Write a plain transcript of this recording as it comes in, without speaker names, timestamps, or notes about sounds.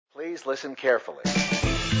Please listen carefully.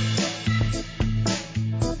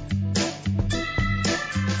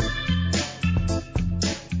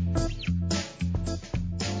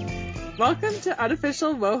 Welcome to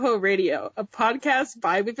Unofficial WoHo Radio, a podcast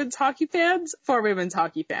by women's hockey fans for women's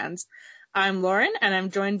hockey fans. I'm Lauren, and I'm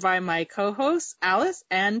joined by my co-hosts, Alice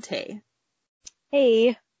and Tay.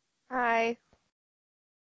 Hey. Hi.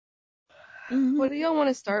 What do y'all want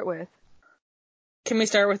to start with? Can we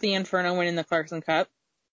start with the Inferno winning the Clarkson Cup?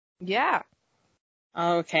 Yeah.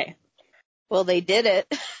 Okay. Well, they did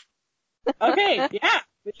it. Okay, yeah.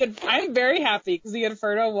 I'm very happy because the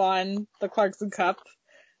Inferno won the Clarkson Cup,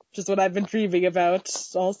 which is what I've been dreaming about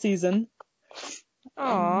all season.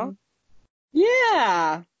 Aww.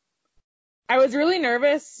 Yeah. I was really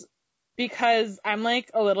nervous because I'm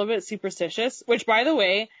like a little bit superstitious, which by the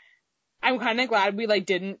way, I'm kind of glad we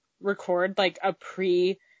didn't record like a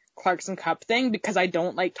pre-Clarkson Cup thing because I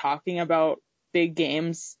don't like talking about big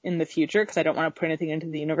games in the future because I don't want to put anything into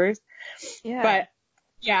the universe. Yeah. But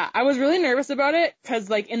yeah, I was really nervous about it because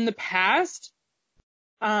like in the past,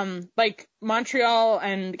 like Montreal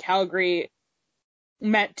and Calgary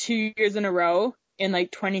met 2 years in a row in like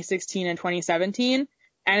 2016 and 2017.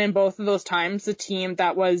 And in both of those times, the team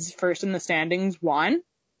that was first in the standings won.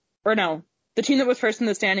 Or no, the team that was first in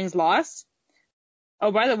the standings lost.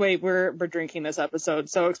 Oh, by the way, we're drinking this episode,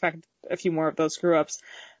 so expect a few more of those screw ups.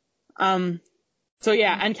 So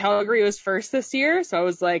yeah, and Calgary was first this year, so I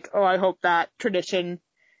was like, oh, I hope that tradition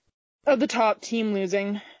of the top team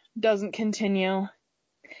losing doesn't continue.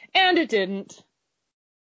 And it didn't.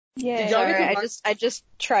 Yeah. Did y'all Sorry, get I just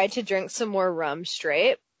tried to drink some more rum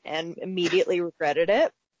straight and immediately regretted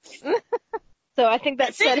it. So I think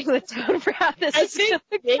that's setting the tone for how this I is think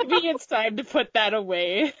going to maybe it's time to put that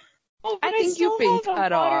away. Oh, I think you've been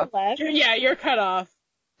cut off. You're cut off.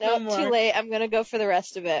 No, No more. too late. I'm going to go for the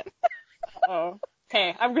rest of it. Oh.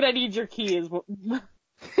 Okay, I'm gonna need your keys.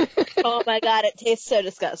 Oh my god, it tastes so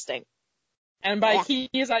disgusting. And by Yeah.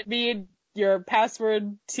 keys, I mean your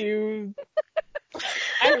password to...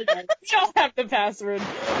 I don't know. We don't have the password.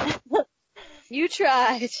 You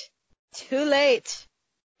tried. Too late.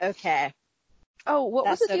 Okay. Oh, what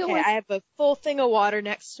That's was the deal okay. with... I have a full thing of water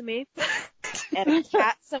next to me and a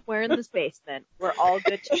cat somewhere in this basement. We're all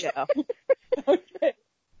good to go. Okay.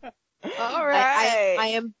 All right. I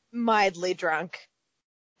am mildly drunk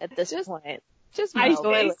at this point. Just I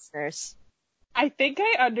Enjoy, think- listeners. I think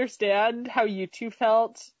I understand how you two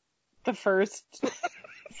felt the first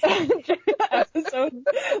episode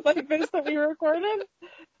like this that we recorded.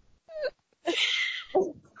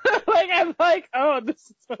 I'm like, oh, this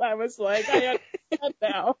is what I was like. I understand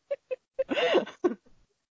now.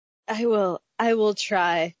 I will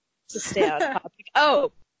try to stay on topic.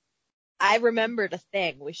 Oh, I remembered a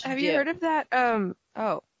thing we should do. Have you heard of that?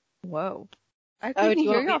 Oh, whoa. I Oh, couldn't do you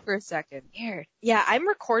hear want me- y'all for a second. Weird. Yeah, I'm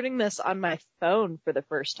recording this on my phone for the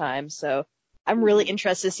first time, so I'm really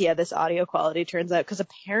interested to see how this audio quality turns out, because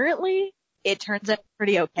apparently it turns out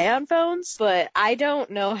pretty okay on phones, but I don't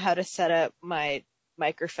know how to set up my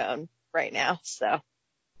microphone right now, so.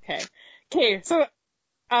 Okay, so,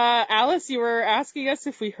 Alice, you were asking us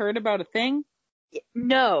if we heard about a thing?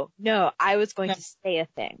 No, I was going No. to say a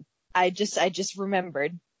thing. I just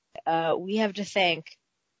remembered. We have to thank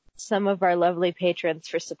some of our lovely patrons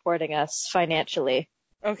for supporting us financially.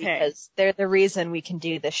 Okay. Because they're the reason we can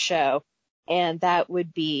do this show. And that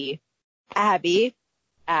would be Abby,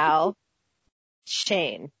 Al,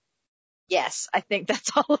 Shane. Yes, I think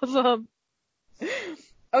that's all of them.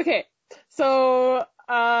 Okay, so,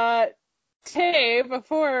 Tay,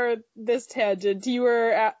 before this tangent, you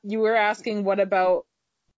were asking what about,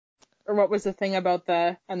 or what was the thing about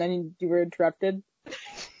the, and then you were interrupted.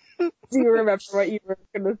 Do you remember what you were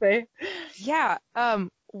going to say? Yeah,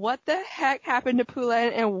 what the heck happened to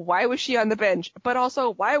Poulin and why was she on the bench? But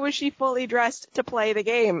also, why was she fully dressed to play the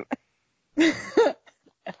game?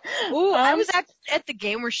 Ooh, I was at the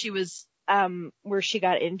game where she was, where she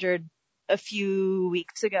got injured a few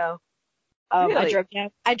weeks ago. Really?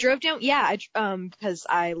 I drove down, yeah, because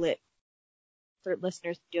for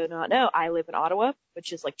listeners who do not know, I live in Ottawa,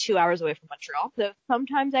 which is like 2 hours away from Montreal. So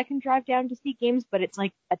sometimes I can drive down to see games, but it's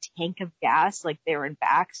like a tank of gas, like there and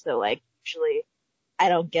back. So like usually I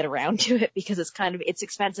don't get around to it because it's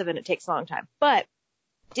expensive and it takes a long time. But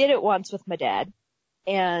did it once with my dad.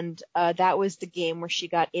 And, that was the game where she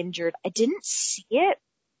got injured. I didn't see it,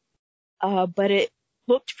 but it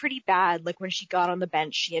looked pretty bad. Like when she got on the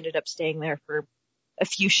bench, she ended up staying there for a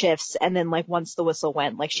few shifts. And then like once the whistle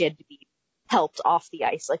went, like she had to be helped off the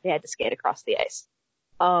ice. Like they had to skate across the ice.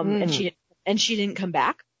 And she didn't come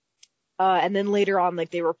back. And then later on, like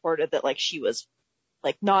they reported that like she was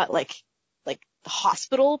like not like the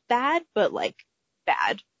hospital bad, but like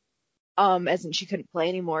bad. As in she couldn't play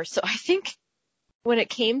anymore. So I think when it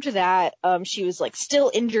came to that, she was like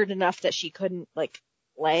still injured enough that she couldn't like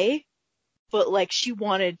play, but like she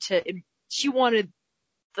wanted the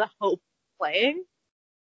hope of playing,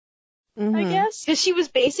 I guess, because she was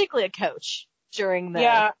basically a coach during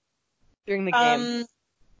the game.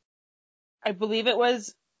 I believe it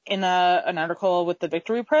was in an article with the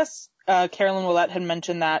Victory Press. Carolyn Ouellette had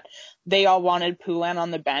mentioned that they all wanted Poulin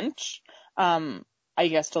on the bench, I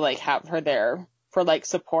guess to like have her there for like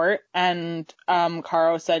support. And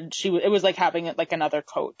Caro said it was like having it like another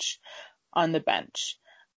coach on the bench.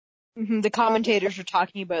 The commentators were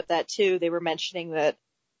talking about that too. They were mentioning that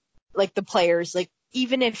like the players, like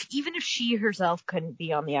even if she herself couldn't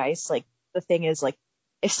be on the ice, like the thing is like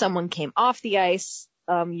if someone came off the ice,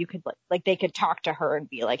 you could like they could talk to her and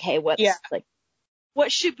be like, hey, what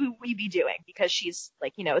should we be doing? Because she's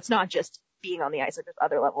like, you know, it's not just being on the ice, like there's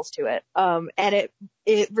other levels to it. And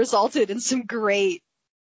it resulted in some great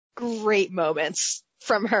moments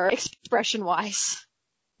from her expression wise.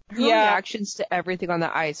 Her reactions to everything on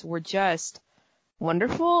the ice were just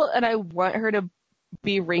wonderful, and I want her to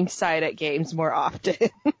be ringside at games more often.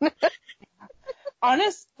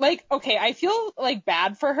 Okay, I feel like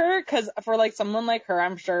bad for her, because for like someone like her,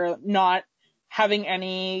 I'm sure not having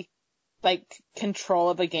any like control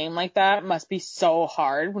of a game like that must be so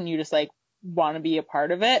hard when you just like want to be a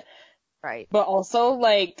part of it. Right. But also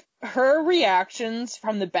like her reactions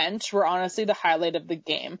from the bench were honestly the highlight of the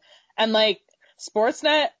game. And like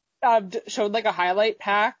Sportsnet showed like a highlight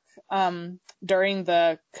pack during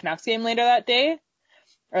the Canucks game later that day,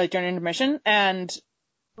 or like during intermission, and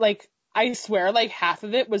like I swear like half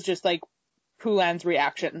of it was just like Poulin's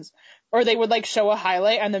reactions. Or they would like show a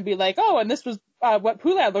highlight and then be like, oh, and this was what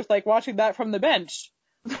Poulin looked like watching that from the bench.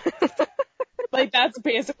 Like that's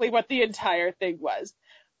basically what the entire thing was.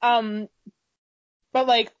 But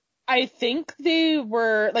like I think they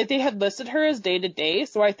were like they had listed her as day to day,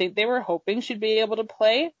 so I think they were hoping she'd be able to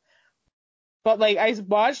play. But like I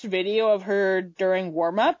watched video of her during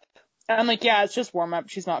warm up, and I'm like, yeah, it's just warm up.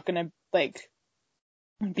 She's not gonna like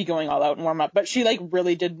be going all out in warm up. But she like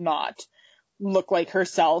really did not look like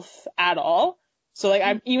herself at all. So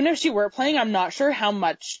like even if she were playing, I'm not sure how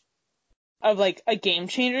much of like a game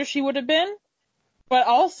changer she would have been. But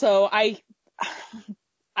also I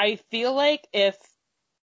feel like if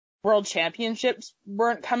World Championships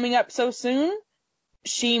weren't coming up so soon,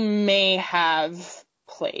 she may have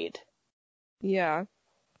played. Yeah.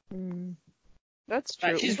 That's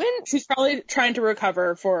true. She's probably trying to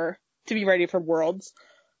recover to be ready for Worlds.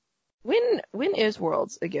 When is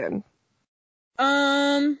Worlds again?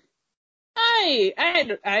 I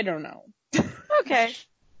don't know. Okay.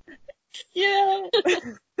 Yeah.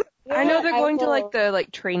 I know they're going to like the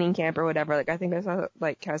like training camp or whatever. Like I think I saw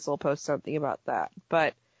like Kessel post something about that.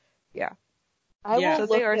 But yeah. I will so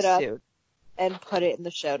look they are it up soon. and put it in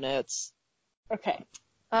the show notes. Okay.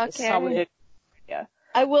 Okay. Yeah.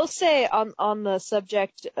 I will say on the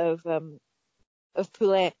subject of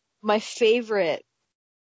Poulin, my favorite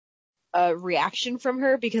reaction from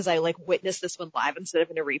her, because I like witnessed this one live instead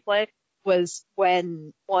of in a replay, was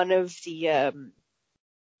when one of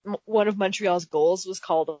Montreal's goals was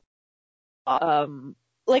called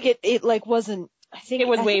like it like wasn't, I think it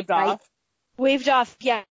was waved off. Waved off,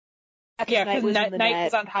 yeah. Yeah, because Knight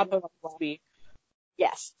was on top of speed.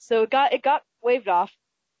 Yes. So it got waved off.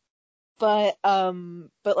 But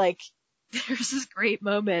like there's this great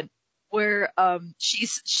moment where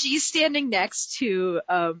she's standing next to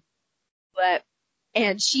Let,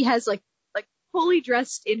 and she has like fully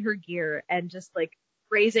dressed in her gear and just like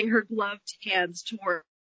raising her gloved hands towards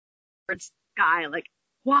the sky, like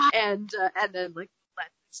wow, and then like Let's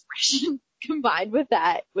expression combined with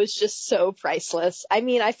that was just so priceless. I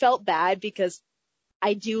mean, I felt bad because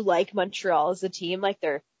I do like Montreal as a team. Like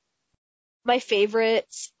my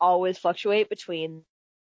favorites always fluctuate between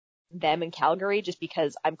them and Calgary just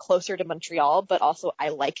because I'm closer to Montreal, but also I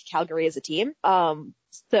like Calgary as a team.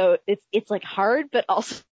 So it's like hard, but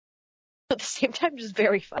also at the same time just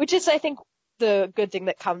very fun, which is, I think, the good thing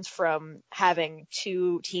that comes from having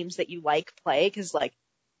two teams that you like play. Cause like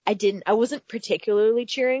I wasn't particularly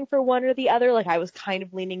cheering for one or the other. Like I was kind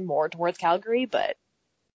of leaning more towards Calgary, but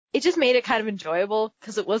it just made it kind of enjoyable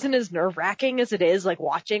because it wasn't as nerve wracking as it is like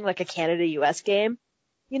watching like a Canada-US game,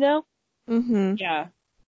 you know? Mm-hmm. Yeah.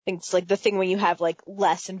 I think it's like the thing when you have like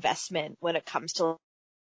less investment when it comes to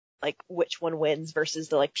like which one wins versus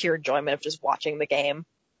the like pure enjoyment of just watching the game.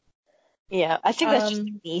 Yeah, I think that's just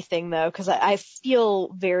a me thing though, because I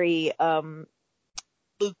feel very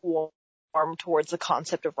lukewarm towards the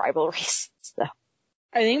concept of rivalries. So.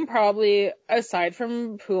 I think probably aside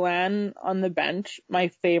from Poulin on the bench, my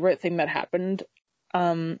favorite thing that happened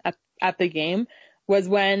at the game was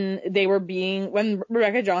when when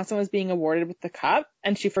Rebecca Johnson was being awarded with the cup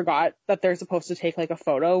and she forgot that they're supposed to take like a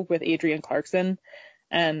photo with Adrian Clarkson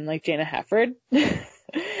and like Jana Hefford.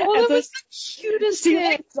 Oh, that was the cutest she thing.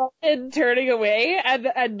 like started turning away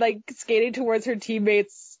and like skating towards her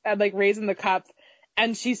teammates and like raising the cup,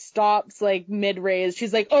 and she stops like mid raise.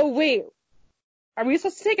 She's like, "Oh wait, are we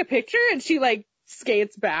supposed to take a picture?" And she like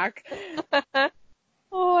skates back.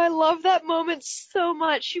 Oh, I love that moment so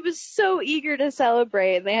much. She was so eager to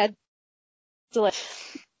celebrate, and they had to like.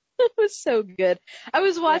 It was so good. I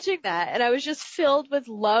was watching that, and I was just filled with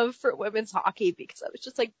love for women's hockey because I was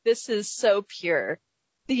just like, this is so pure.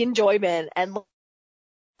 The enjoyment and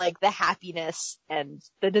like the happiness and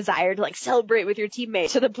the desire to like celebrate with your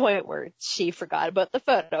teammates to the point where she forgot about the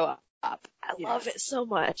photo op. I love it so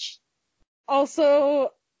much.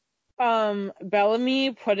 Also,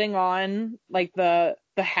 Bellamy putting on like the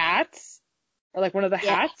hats or like one of the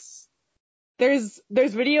hats. There's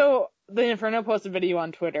video. The Inferno posted video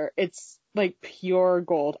on Twitter. It's like pure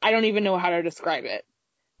gold. I don't even know how to describe it.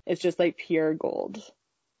 It's just like pure gold.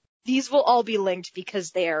 These will all be linked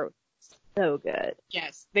because they are so good.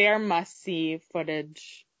 Yes, they are must-see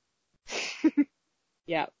footage.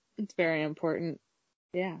 Yeah, it's very important.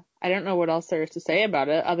 Yeah, I don't know what else there is to say about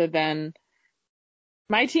it other than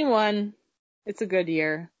my team won. It's a good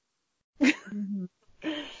year.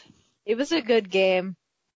 It was a good game.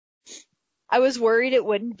 I was worried it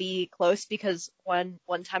wouldn't be close because one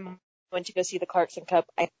time I went to go see the Clarkson Cup.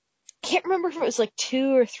 I can't remember if it was like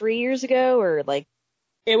 2 or 3 years ago or like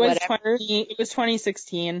it was whatever. It was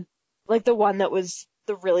 2016. Like the one that was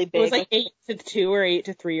the really big. It was like 8-2 or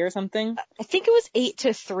 8-3 or something. I think it was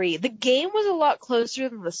 8-3. The game was a lot closer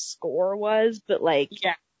than the score was, but like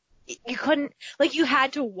you couldn't like you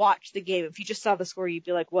had to watch the game. If you just saw the score, you'd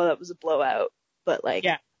be like, well, that was a blowout. But like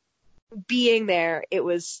being there, it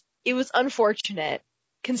was unfortunate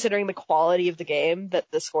considering the quality of the game that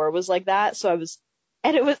the score was like that. So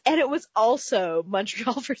and it was also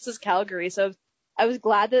Montreal versus Calgary. So I was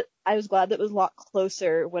glad that it was a lot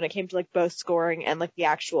closer when it came to like both scoring and like the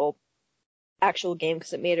actual game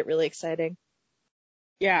because it made it really exciting.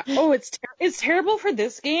 Yeah. Oh, it's terrible for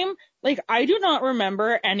this game. Like, I do not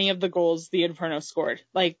remember any of the goals the Inferno scored.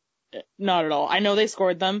 Like, not at all. I know they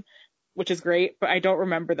scored them, which is great, but I don't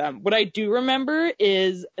remember them. What I do remember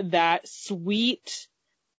is that sweet,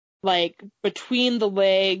 like, between the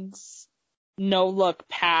legs, no look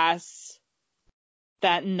pass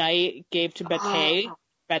that Knight gave to Bette.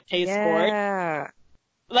 Bette scored.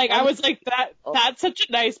 Like, I was like, that's such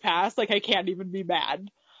a nice pass. Like, I can't even be mad.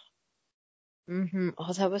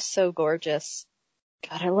 Oh, that was so gorgeous.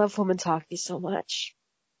 God, I love women's hockey so much.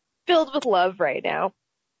 Filled with love right now.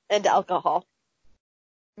 And alcohol.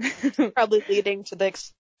 Probably leading to the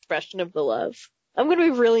expression of the love. I'm going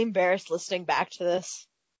to be really embarrassed listening back to this.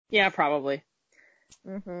 Yeah, probably.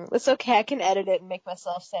 It's okay. I can edit it and make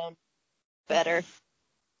myself sound better.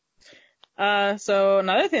 So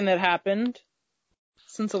another thing that happened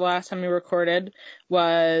since the last time we recorded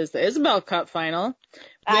was the Isabel Cup final.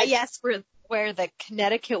 Yes, where the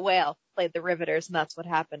Connecticut Whale played the Riveters, and that's what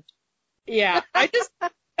happened. Yeah,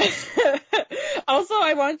 also,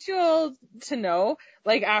 I want you all to know,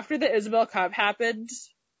 like, after the Isabel Cup happened,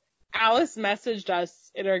 Alice messaged us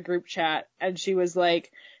in our group chat, and she was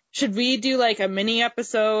like, should we do, like, a mini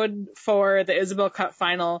episode for the Isabel Cup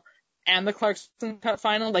final and the Clarkson Cup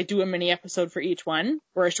final? Like, do a mini episode for each one,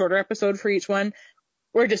 or a shorter episode for each one,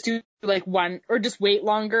 or just do, like, one, or just wait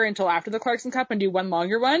longer until after the Clarkson Cup and do one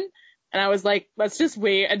longer one? And I was like, let's just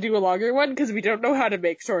wait and do a longer one because we don't know how to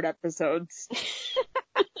make short episodes.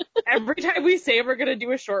 Every time we say we're going to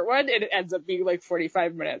do a short one, it ends up being like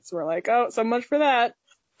 45 minutes. We're like, oh, so much for that.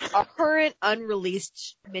 A current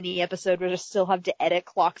unreleased mini episode would just still have to edit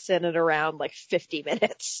clocks in at around like 50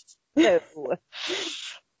 minutes. So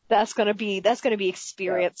that's going to be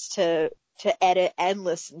experience to edit and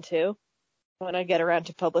listen to when I get around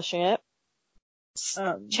to publishing it.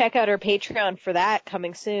 Check out our Patreon for that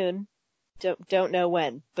coming soon. Don't know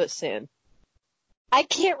when, but soon. I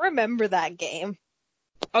can't remember that game.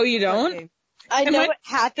 Oh, you don't? I know it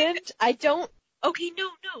happened. I don't. Okay, no.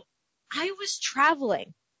 I was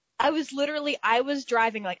traveling. I was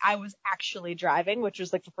driving, like I was actually driving, which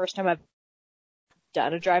was like the first time I've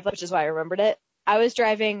done a drive, which is why I remembered it. I was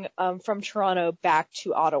driving from Toronto back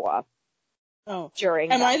to Ottawa. Oh. During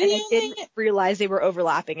that, I didn't realize they were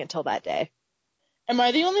overlapping until that day. Am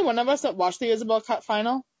I the only one of us that watched the Isabel Cup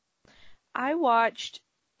final? I watched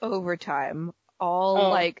overtime,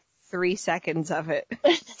 like 3 seconds of it.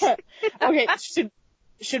 Okay,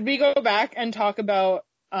 should we go back and talk about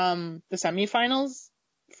the semifinals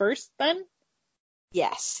first then?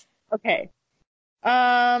 Yes. Okay.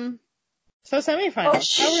 So semifinals. Oh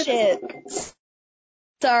shit.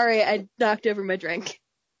 Sorry, I knocked over my drink.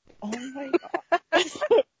 Oh my god.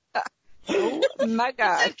 Oh my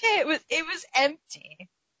god. It's okay. It was empty.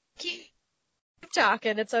 Keep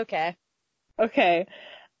talking. It's okay. Okay.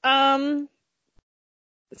 So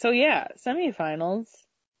yeah, semifinals.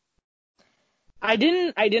 I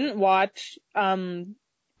didn't watch, at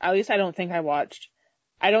least I don't think I watched.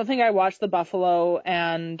 I don't think I watched the Buffalo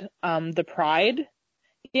and, the Pride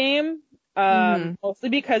game, mostly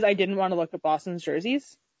because I didn't want to look at Boston's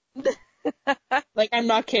jerseys. Like, I'm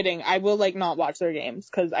not kidding. I will, like, not watch their games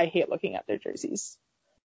because I hate looking at their jerseys.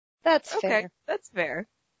 That's Okay, fair. that's fair.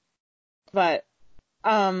 But,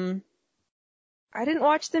 I didn't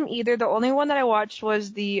watch them either. The only one that I watched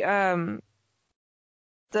was the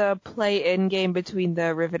play-in game between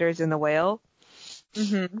the Riveters and the Whale.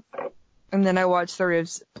 mm-hmm. And then I watched the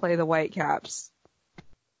Rivs play the Whitecaps.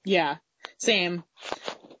 Yeah, same.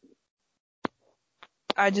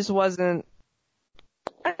 I just wasn't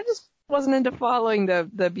into following the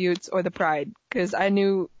Buttes or the Pride because I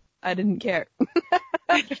knew I didn't care.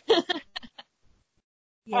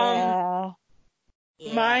 Yeah.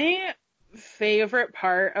 My favorite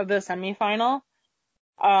part of the semifinal,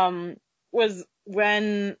 was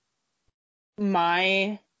when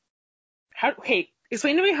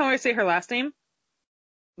explain to me how I say her last name.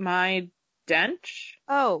 My Dench?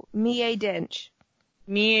 Oh, Mie Dench.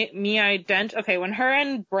 Mia Dench. Okay, when her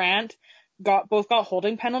and Brandt both got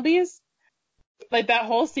holding penalties, like that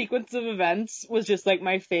whole sequence of events was just like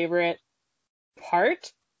my favorite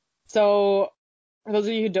part. So, for those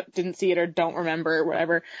of you who didn't see it or don't remember or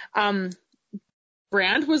whatever,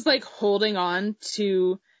 Brandt was like holding on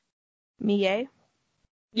to Mie?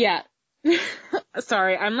 Yeah.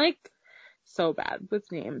 Sorry, I'm like so bad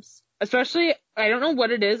with names. Especially, I don't know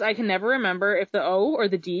what it is. I can never remember if the O or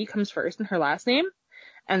the D comes first in her last name.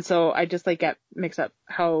 And so I just like get mixed up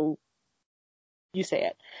how you say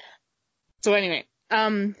it. So anyway,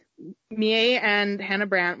 Mie and Hannah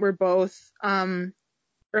Brandt were both, or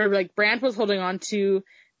like Brandt was holding on to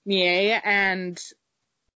Mie, and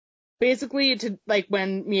basically to like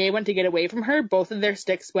when Mie went to get away from her, both of their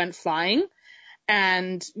sticks went flying.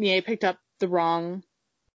 And Mie picked up the wrong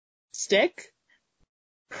stick,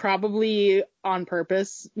 probably on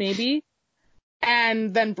purpose, maybe.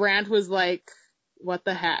 And then Brandt was like, what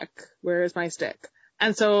the heck? Where is my stick?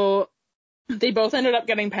 And so they both ended up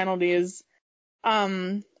getting penalties.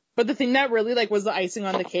 But the thing that really like was the icing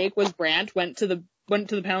on the cake was Brandt went to the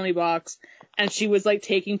penalty box and she was like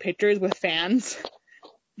taking pictures with fans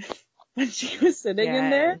when she was sitting in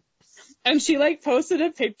there. And she like posted a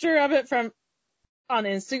picture of it on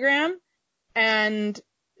Instagram, and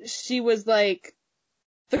she was like,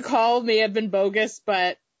 the call may have been bogus,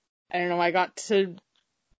 but I don't know, I got to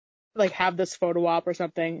like have this photo op or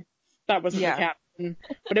something. That wasn't the caption,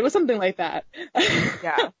 but it was something like that.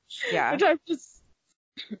 Yeah. Which I just,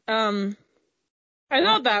 I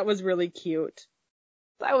thought that was really cute.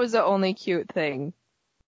 That was the only cute thing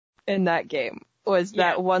in that game, was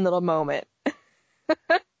that one little moment.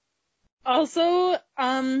 Also,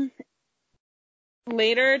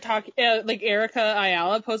 later like Erica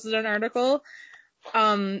Ayala posted an article,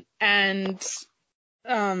 and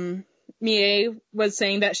Mie was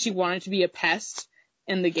saying that she wanted to be a pest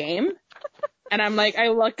in the game. And I'm like, I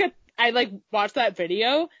watched that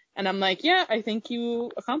video and I'm like, yeah, I think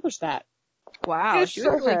you accomplished that. Wow, she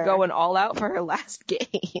was really going all out for her last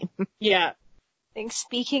game. Yeah. I think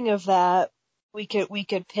speaking of that, we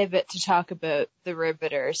could pivot to talk about the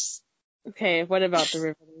Riveters. Okay, what about the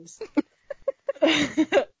Riveters?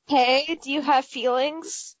 Hey, do you have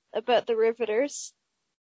feelings about the Riveters?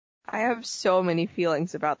 I have so many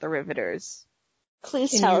feelings about the Riveters.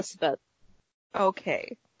 Please tell us about them.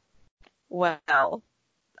 Okay. Well,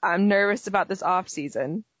 I'm nervous about this off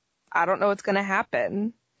season. I don't know what's going to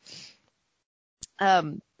happen.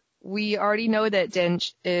 We already know that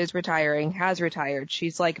Dench is retiring, has retired.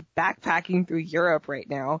 She's like backpacking through Europe right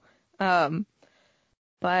now.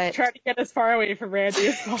 But trying to get as far away from Randy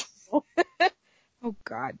as possible. Oh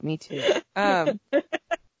God, me too.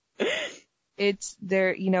 It's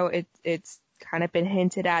there, it's kind of been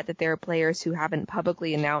hinted at that there are players who haven't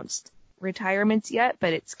publicly announced retirements yet,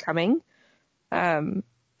 but it's coming. That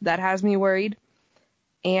has me worried.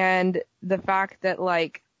 And the fact that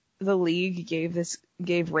like the league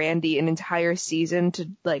gave Randy an entire season to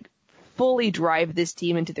like fully drive this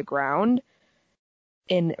team into the ground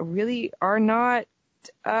and really are not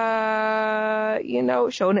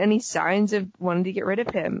shown any signs of wanting to get rid of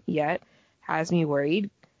him yet, has me worried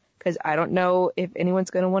because I don't know if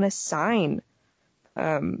anyone's going to want to sign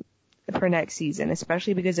for next season,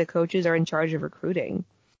 especially because the coaches are in charge of recruiting.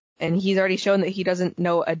 And he's already shown that he doesn't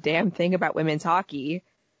know a damn thing about women's hockey.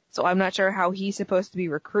 So I'm not sure how he's supposed to be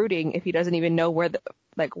recruiting if he doesn't even know where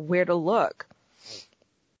to look.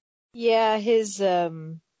 Yeah, his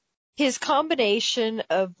combination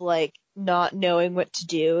of like not knowing what to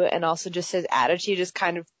do and also just his attitude is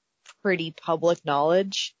kind of pretty public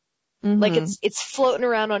knowledge. Mm-hmm. Like it's floating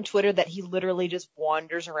around on Twitter that he literally just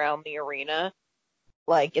wanders around the arena,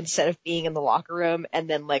 like instead of being in the locker room. And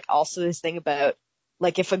then like also his thing about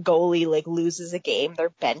like if a goalie like loses a game, they're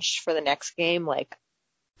benched for the next game. Like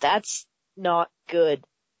that's not good.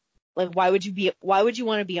 Like why would you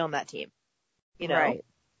want to be on that team? You know? Right.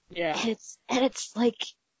 Yeah. And it's like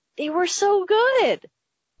they were so good.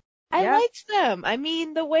 I Yeah. liked them. I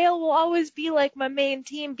mean, the Whale will always be like my main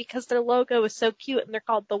team because their logo is so cute and they're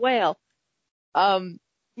called the Whale.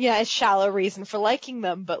 Yeah, it's shallow reason for liking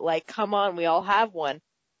them, but like, come on, we all have one.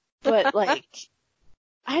 But like,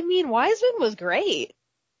 I mean, Wiseman was great.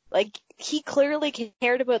 Like, he clearly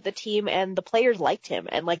cared about the team and the players liked him,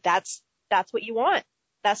 and like that's what you want.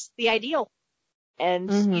 That's the ideal. And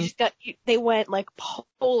you just they went like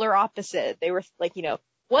polar opposite. They were like, you know,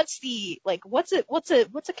 what's a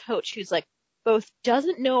coach who's like both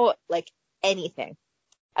doesn't know like anything.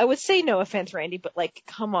 I would say no offense, Randy, but like,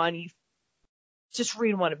 come on, you just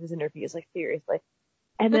read one of his interviews, like seriously.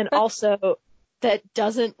 And then also that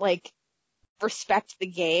doesn't like respect the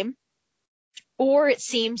game, or it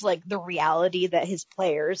seems like the reality that his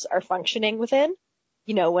players are functioning within,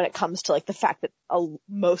 you know, when it comes to like the fact that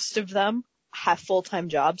most of them have full-time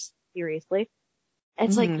jobs, seriously. And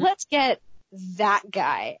it's like, let's get that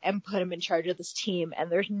guy and put him in charge of this team,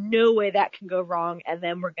 and there's no way that can go wrong, and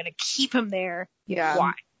then we're going to keep him there. Yeah.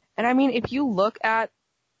 Why? And I mean, if you look at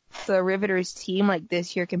the Riveters team like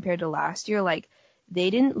this year compared to last year, like they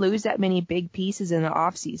didn't lose that many big pieces in the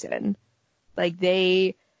off season. Like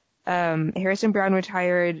they, Harrison Brown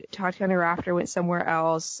retired, Tatiana Rafter went somewhere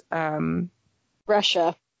else.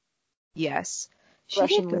 Russia. Yes. She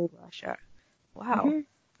Russian did go league. to Russia. Wow. Mm-hmm.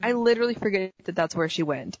 I literally forget that that's where she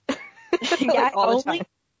went. Yeah, all the time.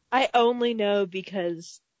 I only know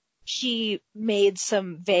because she made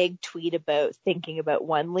some vague tweet about thinking about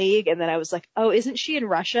one league, and then I was like, oh, isn't she in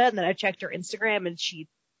Russia? And then I checked her Instagram, and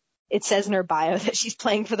it says in her bio that she's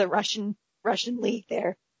playing for the Russian league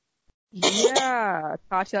there. Yeah.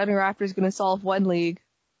 Tatiana Rafter's going to solve one league.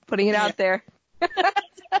 Putting it out there.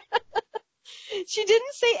 She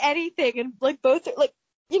didn't say anything, and like both like,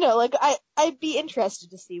 you know, like I'd be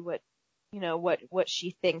interested to see what, you know, what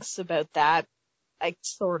she thinks about that. I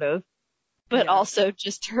sort of, but also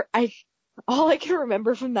just all I can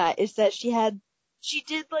remember from that is that she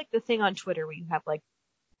did like the thing on Twitter where you have like,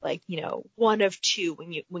 you know, one of two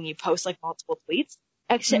when you post like multiple tweets,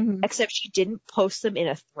 except she didn't post them in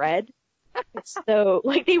a thread. So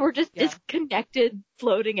like they were just disconnected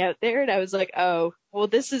floating out there, and I was like, oh, well,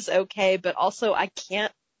 this is okay, but also I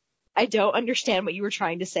don't understand what you were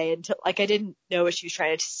trying to say until like I didn't know what she was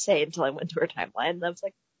trying to say until I went to her timeline, and I was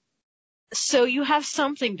like, so you have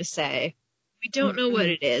something to say. We don't know what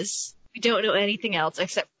it is. We don't know anything else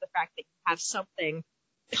except for the fact that you have something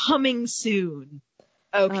coming soon.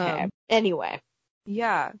 Okay. Anyway.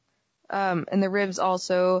 Yeah. And the Rivs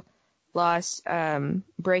also lost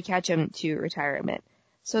Bray Ketchum to retirement.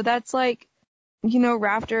 So that's like, you know,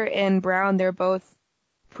 Rafter and Brown, they're both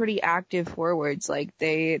pretty active forwards. Like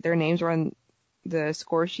their names were on the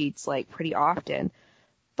score sheets like pretty often.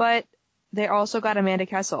 But they also got Amanda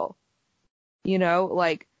Kessel. You know,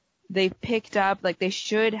 like they picked up, like they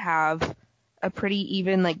should have a pretty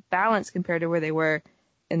even like balance compared to where they were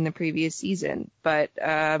in the previous season. But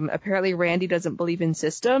apparently Randy doesn't believe in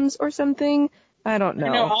systems or something. I don't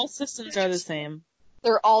know. No, all systems are the same.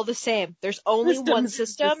 They're all the same. There's only one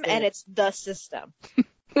system, and it's the system.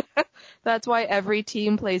 That's why every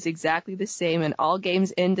team plays exactly the same and all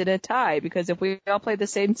games end in a tie, because if we all play the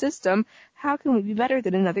same system, how can we be better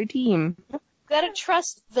than another team? Gotta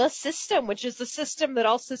trust the system, which is the system that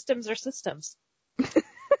all systems are systems.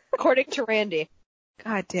 According to Randy.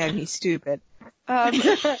 God damn, he's stupid. God,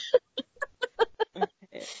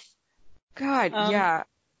 yeah.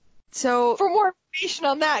 So for more information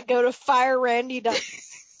on that, go to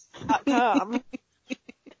firerandy.com. I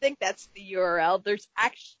think that's the URL. There's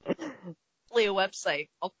actually a website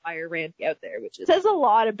called Fire Randy out there, which says a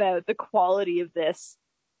lot about the quality of this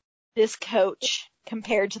coach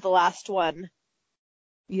compared to the last one.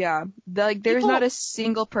 Yeah, there's not a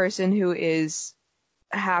single person who is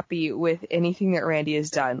happy with anything that Randy has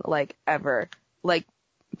done, like, ever. Like,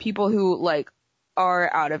 people who, like,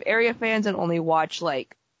 are out of area fans and only watch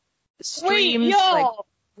like streams. Wait, y'all. Like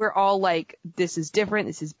we're all like, this is different,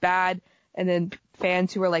 this is bad. And then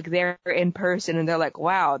fans who are like there in person and they're like,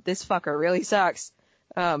 wow, this fucker really sucks.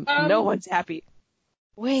 No one's happy.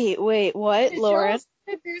 Wait, what, Did Lauren? y'all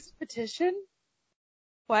say there's a petition?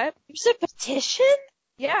 What? There's a petition?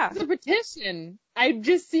 Yeah. There's a petition. I'm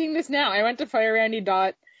just seeing this now. I went to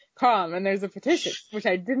firerandy.com and there's a petition, which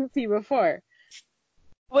I didn't see before.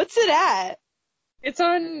 What's it at? It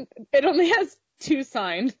only has 2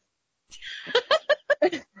 signed.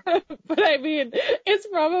 But I mean, it's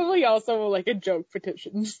probably also like a joke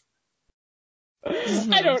petition.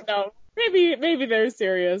 I don't know. Maybe they're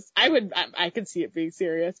serious. I could see it being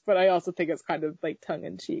serious, but I also think it's kind of like tongue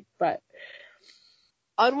in cheek, but.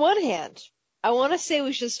 On one hand, I want to say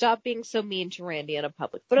we should stop being so mean to Randy in a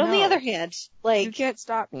public. But on the No. other hand, like, You can't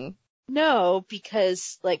stop me. no,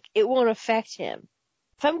 because, like, it won't affect him.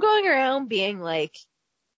 If I'm going around being like,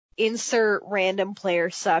 insert random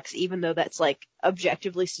player sucks, even though that's, like,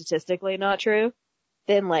 objectively, statistically not true,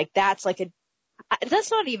 then, like, that's like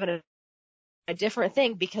that's not even a different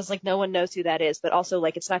thing because, like, no one knows who that is, but also,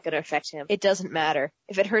 like, it's not going to affect him. It doesn't matter.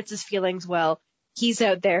 If it hurts his feelings, well, he's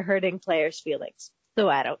out there hurting players' feelings. So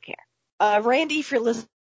I don't care. Randy, if you're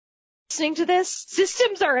listening to this,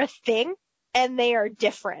 systems are a thing, and they are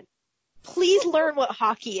different. Please learn what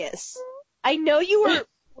hockey is. I know were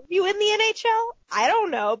you in the NHL? I don't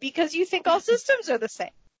know, because you think all systems are the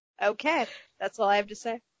same. Okay, that's all I have to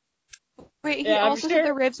say. Wait, he Yeah, I'm also sure- said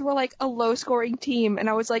the Ribs were like a low-scoring team, and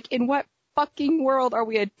I was like, in what fucking world are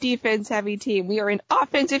we a defense-heavy team? We are an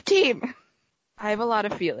offensive team. I have a lot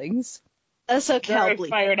of feelings. That's okay, I'll Very bleep.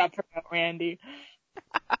 fired up about Randy.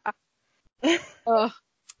 Ugh.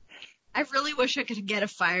 I really wish I could get a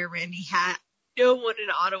Fire Randy hat. No one in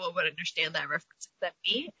Ottawa would understand that reference except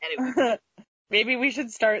me, and it would Maybe we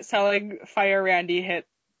should start selling Fire Randy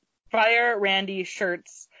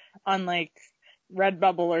shirts on like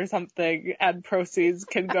Redbubble or something, and proceeds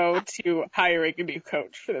can go to hiring a new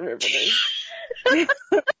coach for the Riverdale.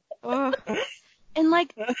 Ugh. And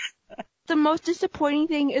like, the most disappointing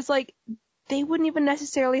thing is like, they wouldn't even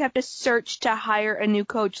necessarily have to search to hire a new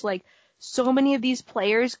coach. Like, so many of these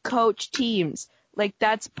players coach teams. Like,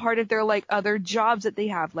 that's part of their like other jobs that they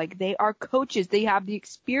have. Like, they are coaches. They have the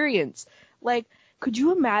experience. Like, could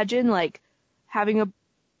you imagine like having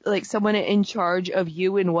someone in charge of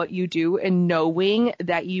you and what you do and knowing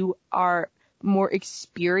that you are more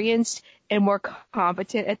experienced and more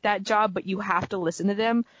competent at that job, but you have to listen to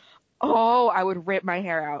them? Oh, I would rip my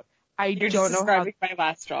hair out. You're don't just know how. describing my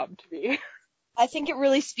last job to me. I think it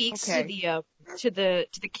really speaks Okay. to the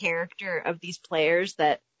character of these players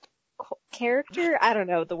that character, I don't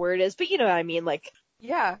know what the word is, but you know what I mean, like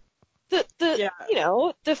Yeah. Yeah. you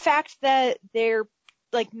know, the fact that they're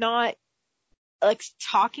like not like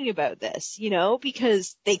talking about this, you know,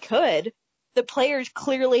 because they could. The players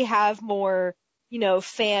clearly have more, you know,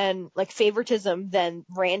 fan like favoritism than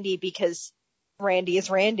Randy because Randy is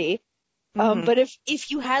Randy. Mhm. But if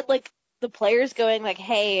you had like the players going like,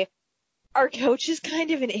 hey, our coach is kind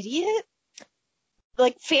of an idiot,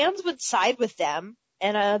 like fans would side with them,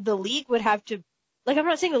 and the league would have to, like, I'm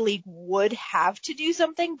not saying the league would have to do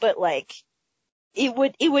something, but like it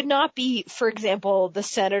would not be, for example, the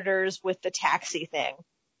Senators with the taxi thing,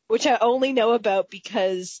 which I only know about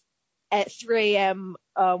because at 3 a.m.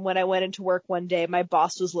 When I went into work one day, my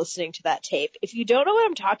boss was listening to that tape. If you don't know what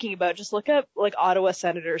I'm talking about, just look up like Ottawa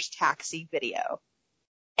Senators taxi video.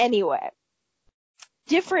 Anyway,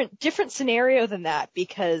 different scenario than that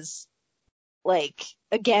because, like,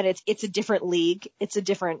 again, it's a different league, it's a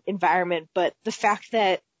different environment, but the fact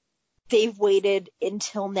that they've waited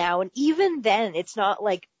until now, and even then, it's not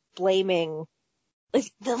like blaming,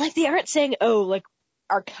 like they aren't saying, oh, like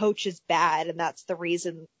our coach is bad and that's the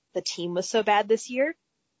reason the team was so bad this year,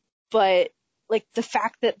 but like the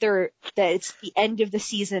fact that it's the end of the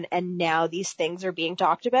season and now these things are being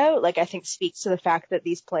talked about, like I think speaks to the fact that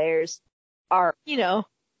these players are, you know,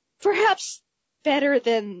 perhaps better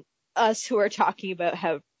than us who are talking about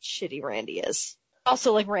how shitty Randy is.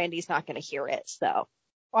 Also, like, Randy's not going to hear it, so.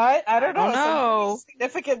 What? I don't know. I don't know. Some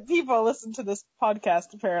significant people listen to this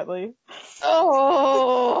podcast, apparently.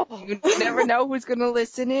 Oh, You never know who's gonna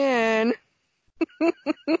listen in.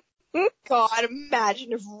 God,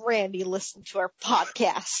 imagine if Randy listened to our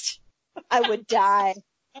podcast. I would die.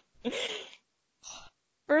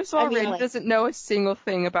 First of all, I mean, Randy like- doesn't know a single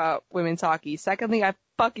thing about women's hockey. Secondly, I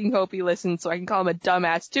fucking hope he listens so I can call him a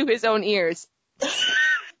dumbass to his own ears.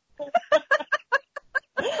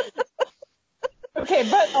 Okay,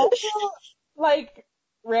 but also, like,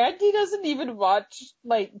 Randy doesn't even watch,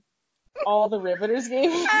 like, all the Riveters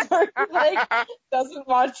games or like doesn't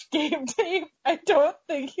watch game tape, I don't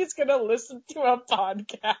think he's gonna listen to a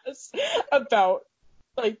podcast about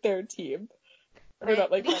like their team. Or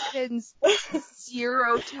not like He spends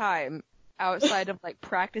zero time outside of like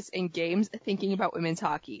practice and games thinking about women's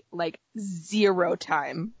hockey. Like zero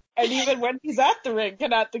time. And even when he's at the rink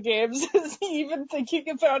and at the games, is he even thinking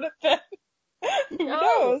about it then? Who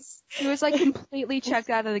knows? He was like completely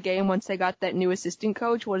checked out of the game once they got that new assistant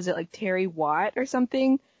coach. What is it, like Terry Watt or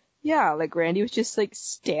something? Yeah, like Randy was just like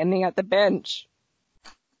standing at the bench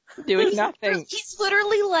doing nothing. He's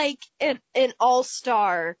literally like an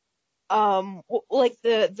all-star, like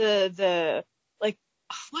the like,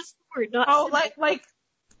 what's the word? Not like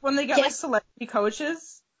when they get like celebrity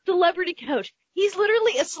coaches. Celebrity coach. He's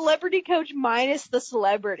literally a celebrity coach minus the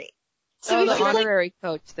celebrity. So the he's just honorary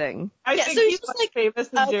coach thing. I think so he's he's just like famous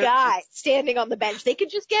a guy standing on the bench. They could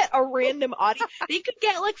just get a random audience. They could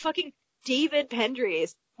get like fucking David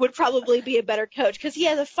Pendries would probably be a better coach because he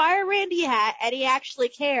has a Fire Randy hat and he actually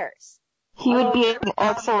cares. He would be an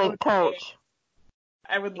excellent coach.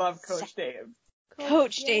 I would love Coach Dave.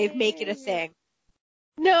 Coach Dave, make it a thing.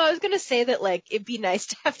 No, I was gonna say that like it'd be nice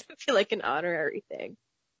to have to feel like an honorary thing.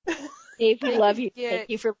 Dave, we love you.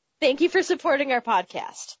 Thank you for supporting our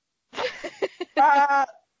podcast.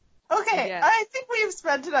 Okay, Yes. I think we've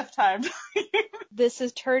spent enough time. This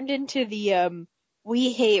has turned into the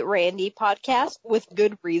We Hate Randy podcast with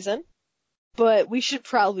good reason, but we should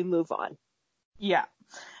probably move on. Yeah.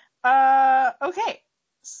 Okay.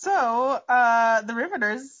 So, the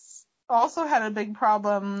Riveters also had a big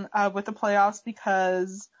problem with the playoffs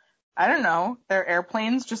because, I don't know, their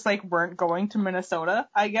airplanes just like weren't going to Minnesota,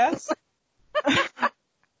 I guess.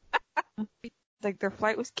 Like their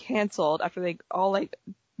flight was canceled after they all like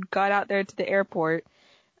got out there to the airport,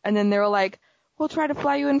 and then they were like, we'll try to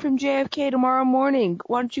fly you in from JFK tomorrow morning.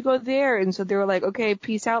 Why don't you go there? And so they were like, okay,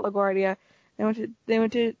 peace out, LaGuardia. They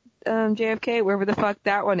went to JFK, wherever the fuck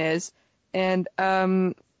that one is, and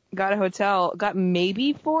got a hotel, got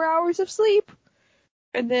maybe 4 hours of sleep,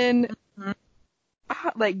 and then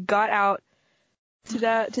like got out to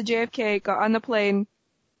JFK, got on the plane.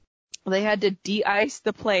 They had to de-ice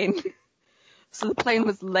the plane. So the plane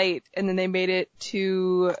was late, and then they made it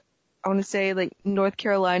to, I want to say, like, North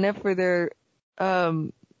Carolina for their,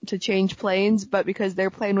 to change planes, but because their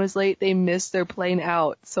plane was late, they missed their plane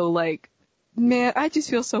out. So, like, man, I just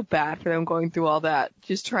feel so bad for them going through all that,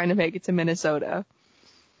 just trying to make it to Minnesota.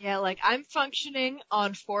 Yeah, like, I'm functioning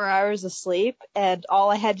on 4 hours of sleep, and all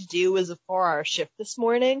I had to do was a 4-hour shift this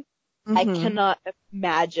morning. Mm-hmm. I cannot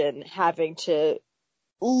imagine having to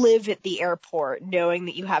live at the airport knowing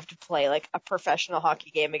that you have to play like a professional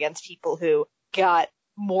hockey game against people who got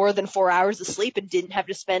more than 4 hours of sleep and didn't have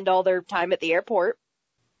to spend all their time at the airport.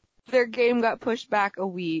 Their game got pushed back a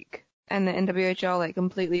week, and the NWHL like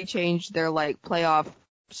completely changed their like playoff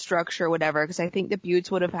structure, whatever, because I think the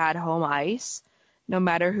Buttes would have had home ice no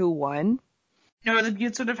matter who won. No, the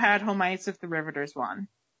Buttes would have had home ice if the Riveters won.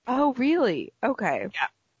 Oh, really? Okay. Yeah.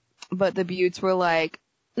 But the Buttes were like,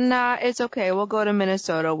 nah, it's okay. We'll go to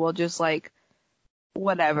Minnesota. We'll just like,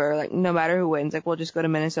 whatever, like no matter who wins, like we'll just go to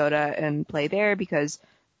Minnesota and play there because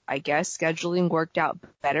I guess scheduling worked out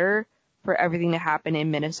better for everything to happen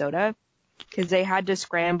in Minnesota because they had to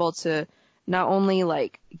scramble to not only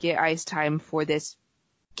like get ice time for this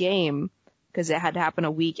game because it had to happen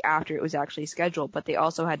a week after it was actually scheduled, but they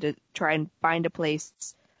also had to try and find a place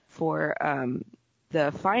for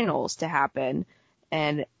the finals to happen.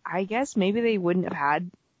 And I guess maybe they wouldn't have had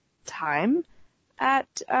time at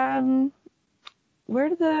where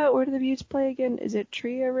do the Buttes play again? Is it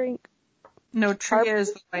Tria rink? No, Tria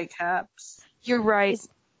is the Whitecaps. You're right.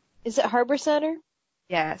 Is it Harbor Center?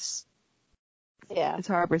 Yes, Yeah. it's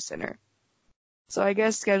Harbor Center. So I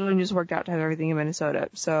guess scheduling just worked out to have everything in Minnesota.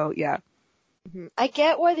 So yeah. I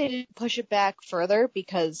get why they didn't push it back further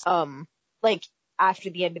because like after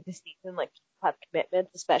the end of the season, like people have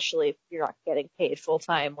commitments, especially if you're not getting paid full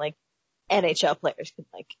time. Like NHL players can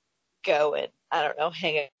like go and, I don't know,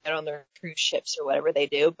 hang out on their cruise ships or whatever they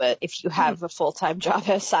do. But if you have a full-time job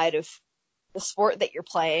outside of the sport that you're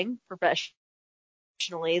playing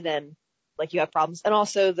professionally, then like you have problems. And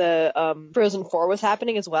also the Frozen 4 was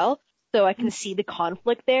happening as well. So I can see the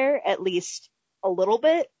conflict there at least a little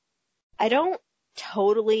bit. I don't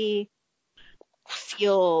totally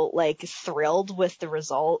feel like thrilled with the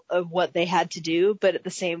result of what they had to do, but at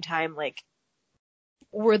the same time, like,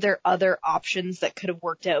 were there other options that could have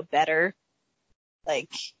worked out better?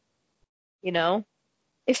 Like, you know,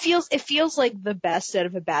 it feels like the best out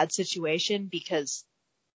of a bad situation because,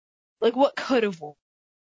 like, what could have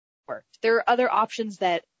worked? There are other options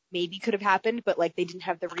that maybe could have happened, but like they didn't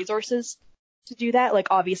have the resources to do that. Like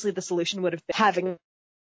obviously the solution would have been having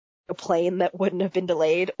a plane that wouldn't have been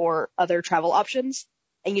delayed or other travel options,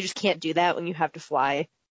 and you just can't do that when you have to fly.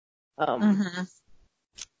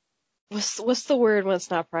 What's the word when it's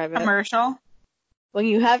not private? Commercial. When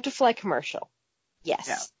you have to fly commercial. Yes.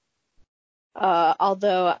 Yeah.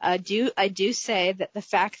 Although I do say that the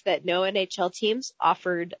fact that no NHL teams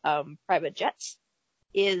offered private jets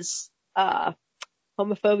is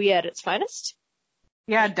homophobia at its finest.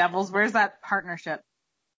 Yeah, Devils, where's that partnership?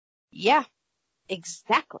 Yeah,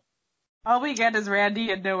 exactly. All we get is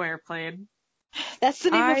Randy and no airplane. That's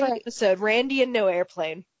the name of our episode, Randy and No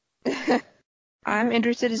Airplane. I'm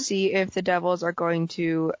interested to see if the Devils are going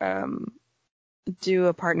to do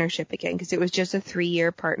a partnership again, because it was just a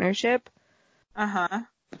 3-year partnership. Uh-huh.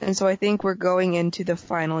 And so I think we're going into the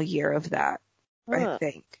final year of that, I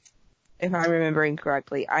think. If I'm remembering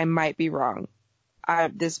correctly. I might be wrong. I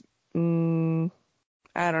don't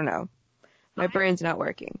know. My brain's not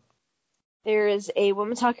working. There is a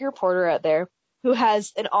women's hockey reporter out there who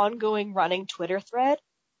has an ongoing running Twitter thread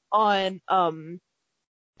on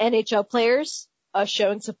NHL players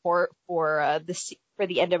showing support for the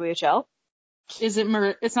NWHL. Is it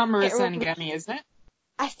it's not Marissa Ngemi, is it?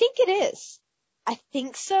 I think it is. I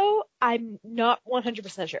think so. I'm not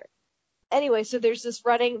 100% sure. Anyway, so there's this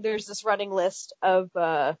running list of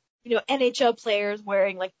NHL players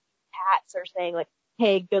wearing like hats or saying like,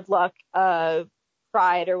 "Hey, good luck,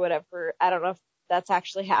 Pride," or whatever. I don't know if that's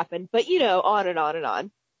actually happened, but on and on and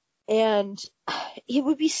on. And it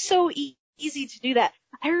would be so easy to do that.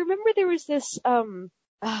 I remember there was this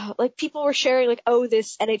like people were sharing like, "Oh,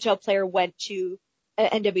 this NHL player went to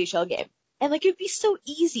an NWHL game." And like it'd be so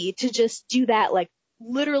easy to just do that like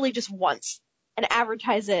literally just once and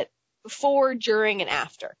advertise it before, during, and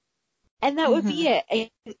after. And that would be it.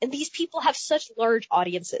 And these people have such large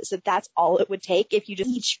audiences that that's all it would take if you just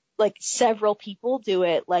each, like several people do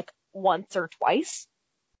it like once or twice.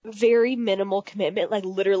 Very minimal commitment, like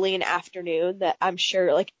literally an afternoon that I'm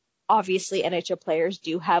sure like obviously NHL players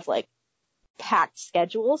do have like packed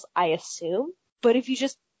schedules, I assume. But if you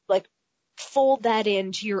just like fold that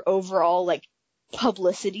into your overall like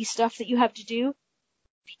publicity stuff that you have to do,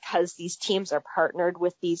 because these teams are partnered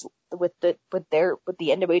with the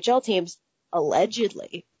NWHL teams,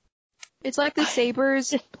 allegedly. It's like the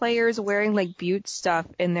Sabres players wearing like Butte stuff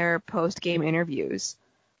in their post-game interviews.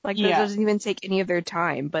 Like that doesn't even take any of their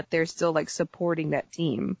time, but they're still like supporting that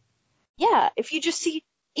team. Yeah, if you just see,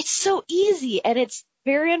 it's so easy, and it's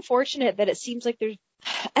very unfortunate that it seems like there's,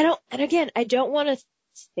 I don't want to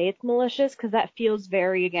say it's malicious, because that feels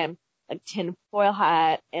very, again, like tinfoil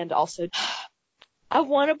hat, and also, I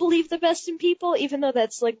want to believe the best in people, even though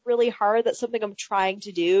that's like really hard. That's something I'm trying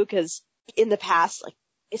to do, because in the past, like,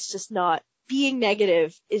 it's just not, being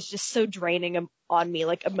negative is just so draining on me,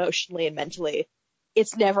 like emotionally and mentally.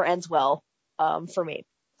 It's never ends well, for me.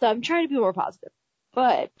 So I'm trying to be more positive.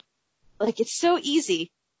 But, like, it's so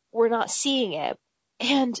easy. We're not seeing it.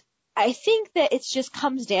 And I think that it just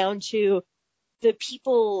comes down to the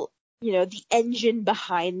people, the engine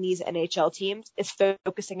behind these NHL teams is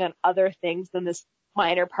focusing on other things than this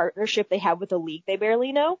minor partnership they have with a league they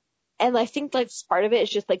barely know. And I think like part of it is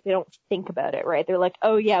just like they don't think about it, right? They're like,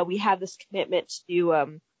 oh yeah, we have this commitment to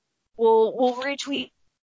do, we'll retweet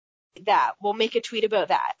that, we'll make a tweet about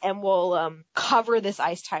that, and we'll cover this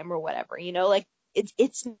ice time or whatever, like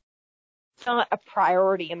it's not a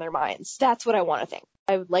priority in their minds. That's what I want to think.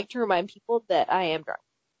 I would like to remind people that I am drunk.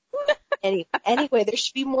 Anyway, there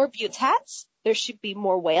should be more Buttes hats. There should be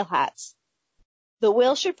more whale hats. The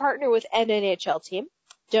whale should partner with an NHL team.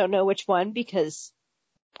 Don't know which one, because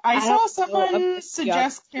I saw someone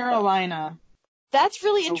suggest Carolina. That's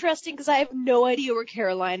really interesting, because I have no idea where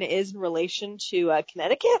Carolina is in relation to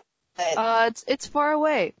Connecticut. It's far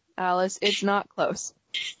away, Alice. It's not close.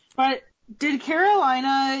 But did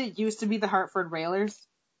Carolina used to be the Hartford Whalers?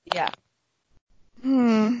 Yeah.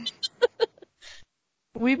 We've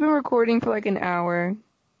been recording for like an hour.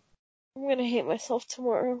 I'm gonna hate myself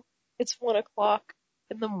tomorrow. It's 1:00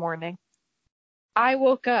 in the morning. I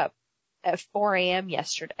woke up at 4 a.m.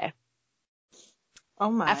 yesterday.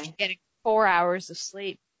 Oh my. After getting 4 hours of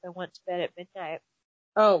sleep. I went to bed at midnight.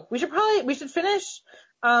 Oh, we should finish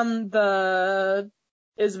the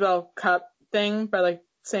Isabel Cup thing by like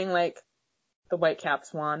saying like the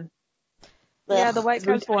Whitecaps won. Yeah, the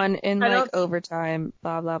Whitecaps won in like overtime,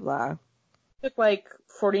 blah blah blah. Took like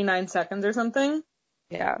 49 seconds or something.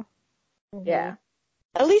 Yeah. Mm-hmm. Yeah.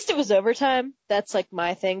 At least it was overtime. That's like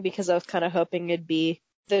my thing, because I was kind of hoping it'd be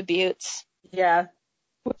the Buttes. Yeah.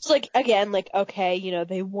 Which, like, again, like, okay,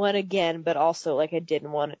 they won again, but also, like, I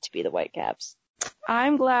didn't want it to be the Whitecaps.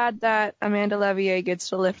 I'm glad that Amanda Levier gets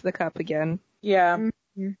to lift the cup again. Yeah.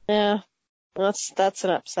 Yeah, that's an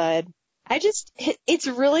upside. I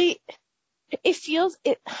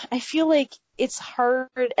feel like it's hard,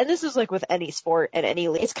 and this is like with any sport and any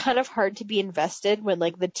league, it's kind of hard to be invested when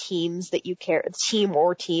like the team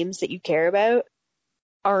or teams that you care about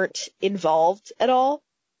aren't involved at all.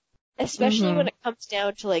 Especially when it comes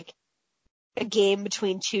down to like a game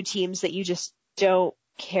between two teams that you just don't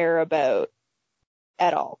care about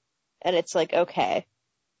at all. And it's like, okay.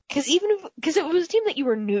 Because if it was a team that you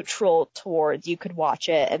were neutral towards, you could watch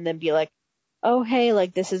it and then be like, oh, hey,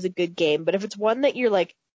 like, this is a good game. But if it's one that you're,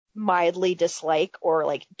 like, mildly dislike or,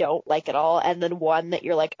 like, don't like at all, and then one that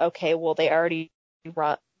you're like, okay, well, they already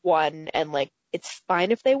won, and, like, it's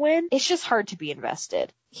fine if they win, it's just hard to be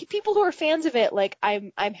invested. People who are fans of it, like,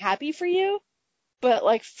 I'm happy for you, but,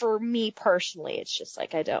 like, for me personally, it's just,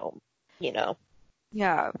 like, I don't, you know.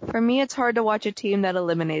 Yeah, for me, it's hard to watch a team that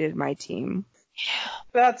eliminated my team.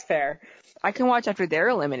 That's fair. I can watch after they're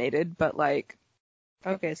eliminated, but like,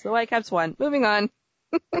 okay, so the Whitecaps won. Moving on.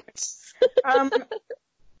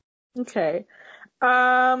 Okay.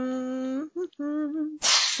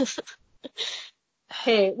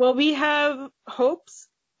 Okay, well, we have hopes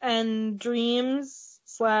and dreams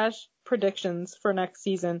 / predictions for next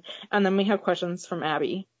season, and then we have questions from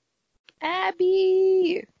Abby.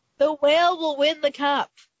 Abby! The whale will win the cup.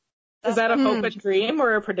 Is that a hope and dream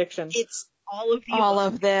or a prediction? It's all of the All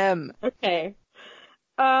above. of them. Okay.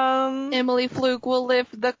 Emily Fluke will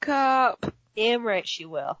lift the cup. Damn right she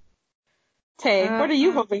will. Okay, what are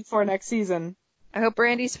you hoping for next season? I hope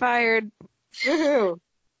Randy's fired. Woohoo!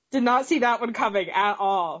 Did not see that one coming at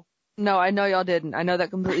all. No, I know y'all didn't. I know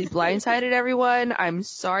that completely blindsided everyone. I'm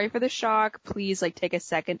sorry for the shock. Please, like, take a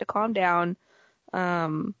second to calm down.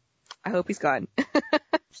 I hope he's gone.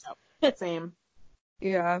 Same.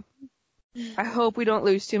 Yeah. I hope we don't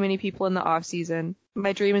lose too many people in the off season.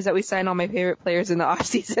 My dream is that we sign all my favorite players in the off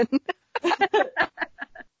season.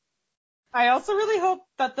 I also really hope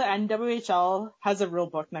that the NWHL has a real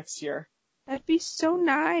book next year. That'd be so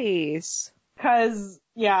nice. Because,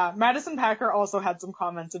 yeah, Madison Packer also had some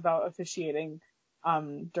comments about officiating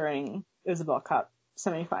during Isabel Cup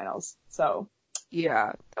semifinals. So,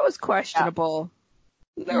 Yeah, that was questionable.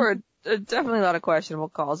 Yeah. There were definitely a lot of questionable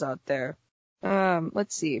calls out there.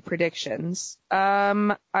 Let's see, predictions.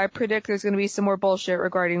 I predict there's going to be some more bullshit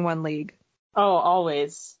regarding one league. Oh,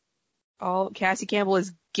 always. Cassie Campbell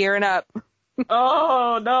is gearing up.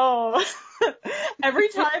 Oh, no. every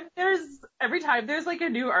time there's like a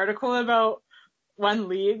new article about one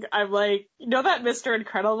league, I'm like, you know that Mr.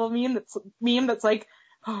 Incredible meme that's like,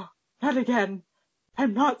 oh, not again.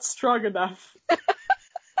 I'm not strong enough.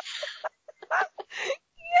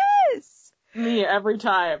 Yes! Me every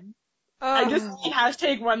time. I just see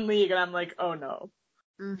hashtag one league and I'm like, oh no.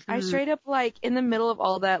 Mm-hmm. I straight up, like, in the middle of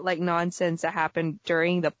all that, like, nonsense that happened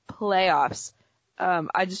during the playoffs,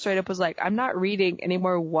 I just straight up was like, I'm not reading any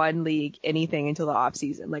more one league anything until the off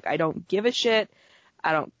season. Like, I don't give a shit.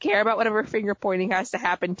 I don't care about whatever finger pointing has to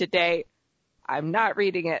happen today. I'm not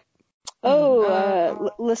reading it.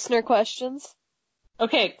 Listener questions?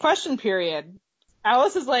 Okay, question period.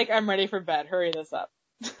 Alice is like, I'm ready for bed. Hurry this up.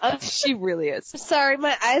 She really is. Sorry,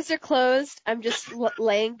 my eyes are closed. I'm just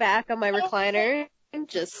laying back on my recliner and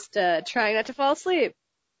just trying not to fall asleep.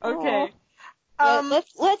 Okay.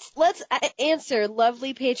 Let's answer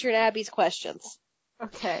lovely patron Abby's questions.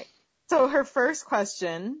 Okay. So her first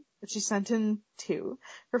question, which she sent in two,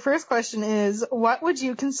 her first question is, what would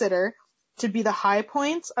you consider to be the high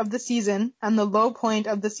points of the season and the low point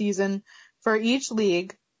of the season for each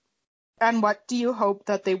league? And what do you hope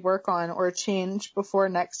that they work on or change before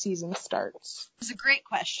next season starts? It's a great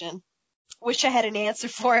question. Wish I had an answer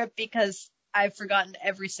for it because I've forgotten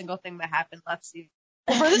every single thing that happened last season.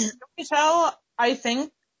 For the NHL, I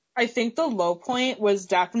think the low point was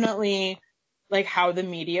definitely like how the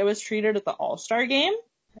media was treated at the All-Star game,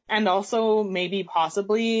 and also maybe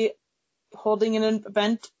possibly holding an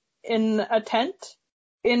event in a tent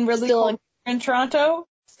in in Toronto.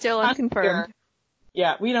 Still unconfirmed.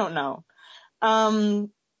 Yeah, we don't know.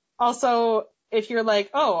 Also, if you're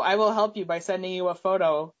like, oh, I will help you by sending you a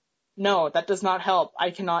photo. No, that does not help.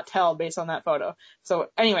 I cannot tell based on that photo. So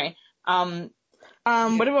anyway, what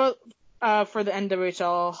about for the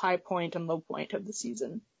NWHL high point and low point of the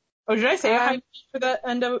season? Oh, did I say a high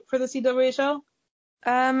point for the CWHL?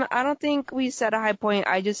 I don't think we said a high point.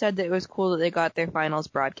 I just said that it was cool that they got their finals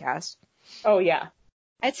broadcast. Oh yeah.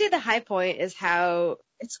 I'd say the high point is how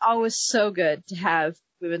it's always so good to have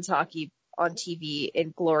women's hockey on TV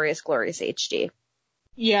in glorious, glorious HD.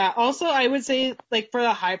 Yeah. Also, I would say like for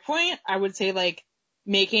the high point, I would say like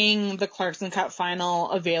making the Clarkson Cup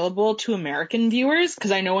final available to American viewers,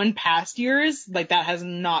 because I know in past years, like, that has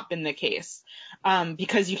not been the case.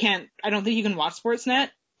 Because I don't think you can watch Sportsnet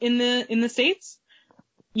in the States,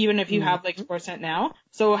 even if you have, like, Sportsnet now.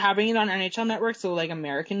 So having it on NHL Network so, like,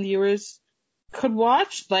 American viewers could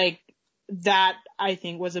watch, like, that I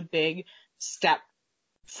think was a big step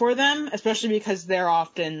for them, especially because they're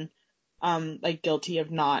often, like, guilty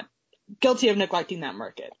of neglecting that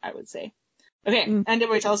market, I would say. Okay,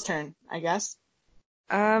 NWHL's turn, I guess.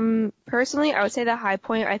 Personally, I would say the high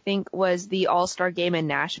point, I think, was the All-Star game in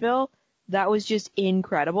Nashville. That was just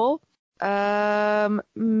incredible. A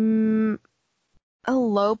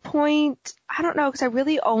low point, I don't know, because I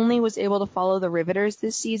really only was able to follow the Riveters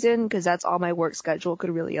this season, because that's all my work schedule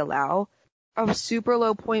could really allow. A super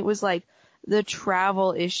low point was, like, the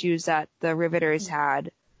travel issues that the Riveters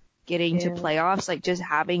had getting to playoffs, like, just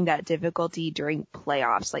having that difficulty during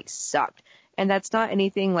playoffs, like, sucked. And that's not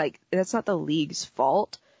anything, like, that's not the league's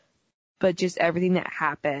fault, but just everything that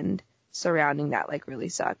happened surrounding that, like, really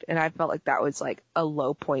sucked. And I felt like that was, like, a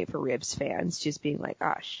low point for Ribs fans, just being like,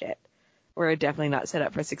 ah, shit, we're definitely not set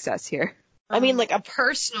up for success here. I mean, like, a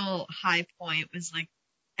personal high point was, like,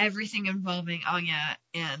 everything involving Anya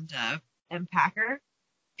and Packer,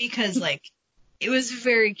 because, like, it was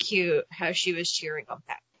very cute how she was cheering on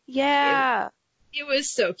Packer. Yeah. It was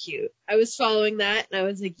so cute. I was following that, and I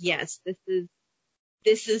was like, yes,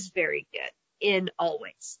 this is very good in all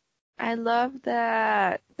ways. I love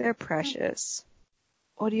that. They're precious.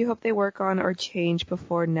 What do you hope they work on or change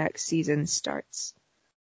before next season starts?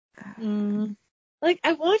 Like,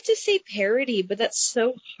 I want to say parody, but that's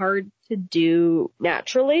so hard to do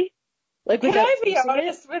naturally. Like, Can I be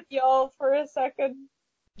honest with y'all for a second?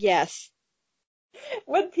 Yes.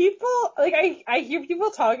 When people, like, I hear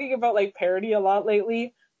people talking about, like, parody a lot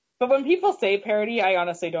lately, but when people say parody, I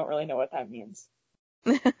honestly don't really know what that means.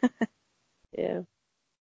 Yeah.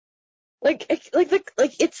 Like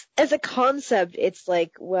it's, as a concept, it's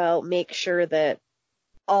like, well, make sure that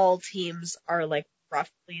all teams are, like,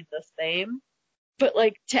 roughly the same. But,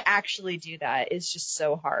 like, to actually do that is just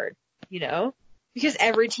so hard, you know? Because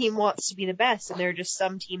every team wants to be the best, and there are just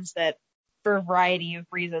some teams that, for a variety of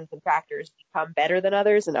reasons and factors, become better than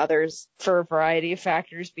others, and others, for a variety of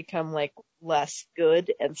factors, become, like, less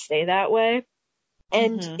good and stay that way.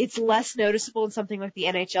 And it's less noticeable in something like the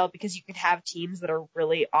NHL because you can have teams that are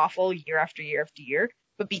really awful year after year after year,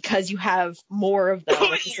 but because you have more of them,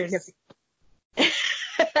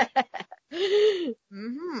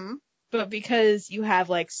 but because you have,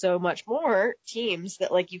 like, so much more teams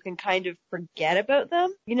that, like, you can kind of forget about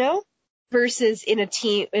them, you know? Versus in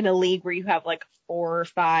a league where you have, like, 4 or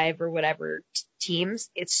 5 or whatever teams,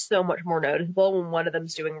 it's so much more noticeable when one of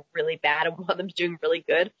them's doing really bad and one of them's doing really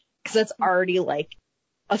good, because that's already, like,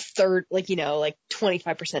 a third, like, you know, like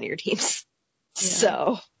 25% of your teams. Yeah.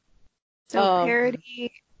 So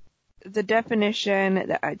parody, the definition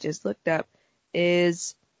that I just looked up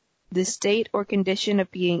is the state or condition of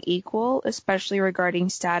being equal, especially regarding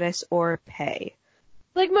status or pay.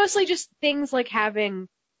 Like, mostly just things like having,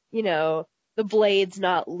 you know, the Blades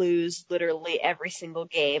not lose literally every single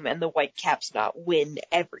game and the Whitecaps not win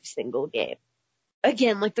every single game.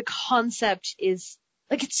 Again, like, the concept is,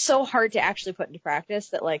 like, it's so hard to actually put into practice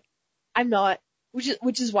that, like, I'm not,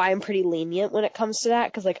 which is why I'm pretty lenient when it comes to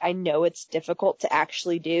that, because, like, I know it's difficult to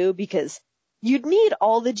actually do, because you'd need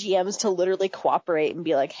all the GMs to literally cooperate and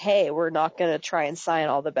be like, hey, we're not going to try and sign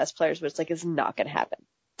all the best players, but it's like, it's not going to happen.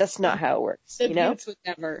 That's not how it works, you know? Would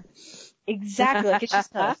never. Exactly, like, it's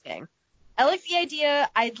just not a thing. I like the idea.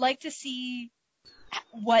 I'd like to see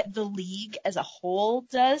what the league as a whole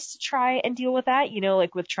does to try and deal with that, you know,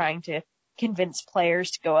 like with trying to convince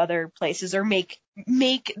players to go other places or make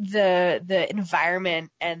the environment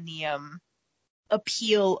and the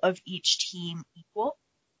appeal of each team equal.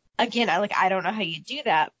 Again, I don't know how you do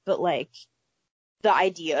that, but, like, the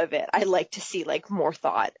idea of it, I'd like to see, like, more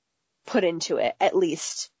thought put into it, at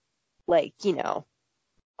least, like, you know,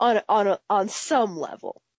 on some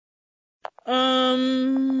level.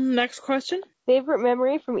 Next question. Favorite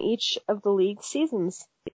memory from each of the league seasons.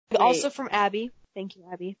 Wait. Also from Abby. Thank you,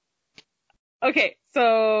 Abby. Okay,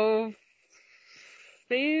 so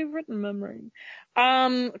favorite memory.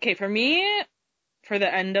 Okay, for me, for the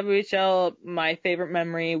NWHL, my favorite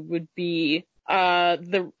memory would be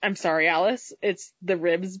I'm sorry, Alice. It's the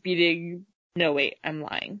Ribs beating. No, wait, I'm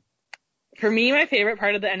lying. For me, my favorite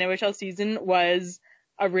part of the NWHL season was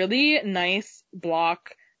a really nice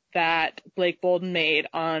block that Blake Bolden made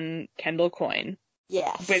on Kendall Coyne.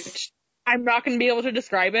 Yes. Which I'm not going to be able to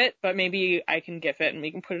describe it, but maybe I can GIF it and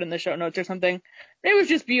we can put it in the show notes or something. It was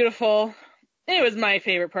just beautiful. It was my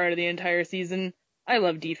favorite part of the entire season. I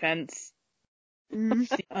love defense.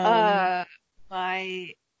 My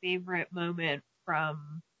favorite moment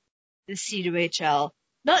from the C2HL,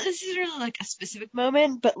 not necessarily like a specific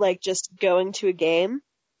moment, but like just going to a game,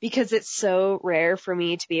 because it's so rare for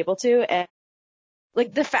me to be able to, and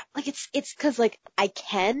like the fact, like it's cause like I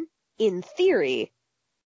can, in theory,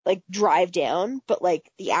 like drive down, but like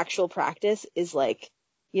the actual practice is like,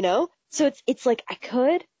 so it's like I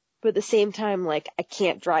could, but at the same time, like I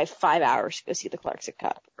can't drive 5 hours to go see the Clarkson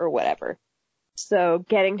Cup or whatever. So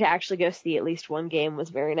getting to actually go see at least one game was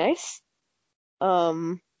very nice.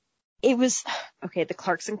 It was, okay, the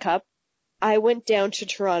Clarkson Cup. I went down to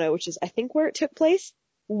Toronto, which is I think where it took place,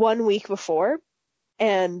 1 week before,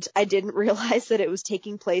 and I didn't realize that it was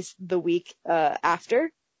taking place the week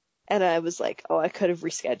after. And I was like, oh, I could have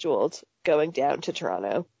rescheduled going down to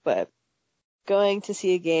Toronto, but going to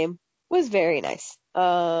see a game was very nice.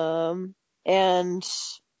 And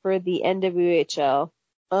for the NWHL,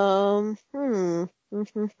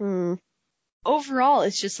 overall,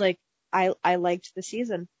 it's just like, I liked the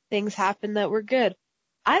season. Things happened that were good.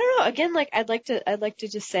 I don't know. Again, like, I'd like to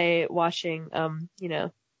just say watching,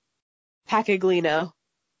 Pacaglino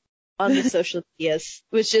on the social medias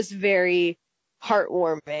was just very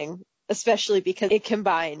heartwarming, especially because it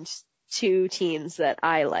combined two teams that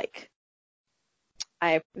I like.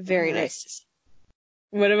 Very nice to see.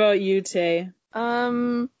 What about you, Tay?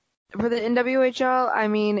 For the NWHL, I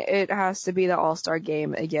mean, it has to be the All-Star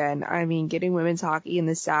game again. I mean, getting women's hockey in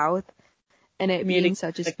the South and it being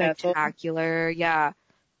such a spectacular, it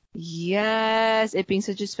being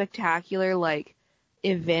such a spectacular, like,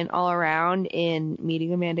 event all around, in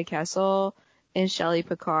meeting Amanda Kessel and Shelley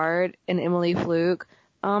Picard and Emily Fluke.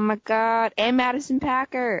 Oh my God. And Madison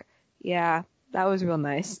Packer. Yeah, that was real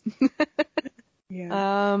nice.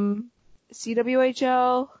 Yeah.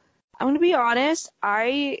 CWHL, I'm going to be honest,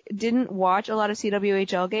 I didn't watch a lot of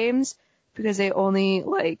CWHL games because they only,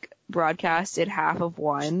 like, broadcasted half of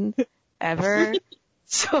one ever.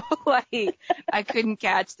 So, like, I couldn't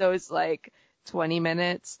catch those, like, 20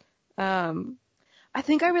 minutes. I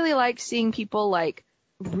think I really liked seeing people, like,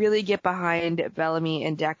 really get behind Bellamy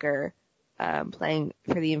and Decker, playing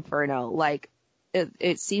for the Inferno. Like,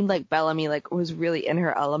 it seemed like Bellamy, like, was really in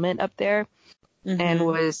her element up there. And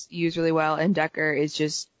was used really well, and Decker is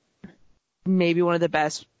just maybe one of the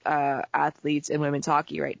best athletes in women's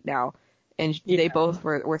hockey right now, and they both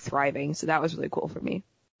were thriving, so that was really cool for me.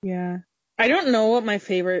 Yeah, I don't know what my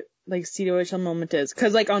favorite like CWHL moment is,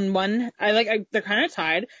 because like on one, they're kind of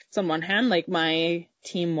tied. So on one hand, like my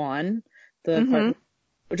team won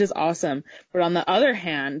which is awesome, but on the other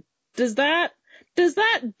hand, does that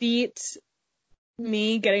beat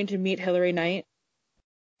me getting to meet Hilary Knight?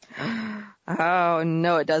 Oh,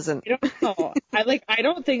 no, it doesn't. I don't know. I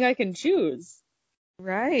don't think I can choose.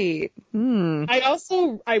 Right.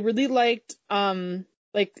 I really liked,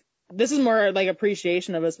 like, this is more like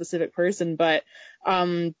appreciation of a specific person, but,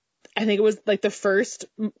 I think it was like the first,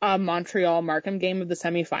 Montreal Markham game of the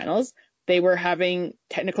semifinals. They were having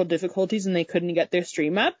technical difficulties and they couldn't get their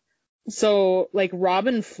stream up. So, like,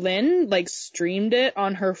 Robin Flynn, like, streamed it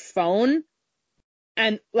on her phone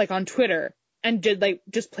and, like, on Twitter, and did, like,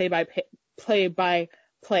 just play by play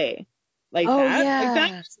like that. Yeah. Like,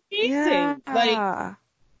 that's amazing. Yeah.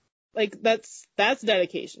 Like that's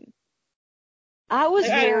dedication. I was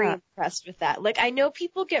very impressed with that. Like, I know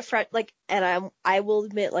people get and I will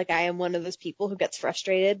admit, like, I am one of those people who gets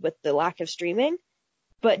frustrated with the lack of streaming,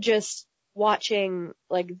 but just watching,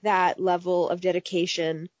 like, that level of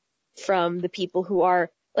dedication from the people who are,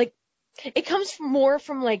 like, it comes more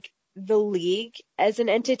from, like, the league as an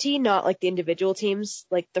entity, not like the individual teams,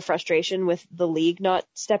 like the frustration with the league not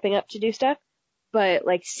stepping up to do stuff, but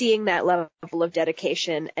like seeing that level of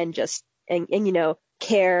dedication and just, and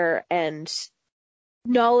care and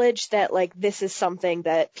knowledge that like this is something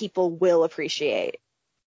that people will appreciate.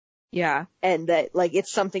 Yeah. And that like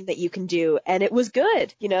it's something that you can do, and it was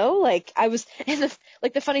good, like I was, and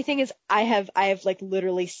the funny thing is I have like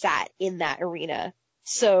literally sat in that arena.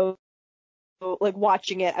 So like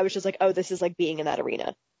watching it, I was just like, oh, this is like being in that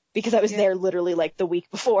arena, because I was there literally like the week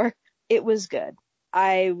before. It was good.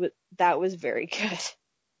 That was very good.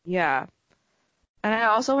 Yeah. And I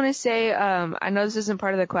also want to say, I know this isn't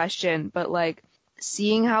part of the question, but like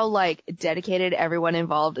seeing how like dedicated everyone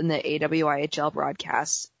involved in the AWIHL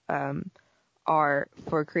broadcasts are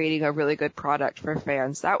for creating a really good product for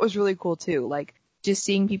fans, that was really cool too. Like just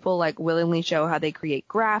seeing people like willingly show how they create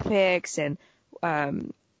graphics and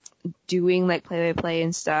doing like play-by-play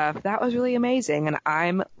and stuff. That was really amazing, and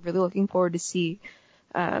I'm really looking forward to seeing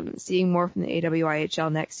more from the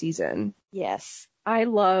AWIHL next season. Yes, I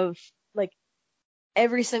love, like,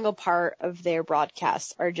 every single part of their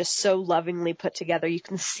broadcasts are just so lovingly put together. You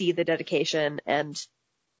can see the dedication, and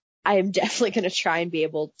I am definitely going to try and be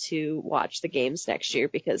able to watch the games next year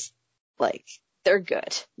because, like, they're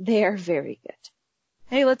good. They are very good.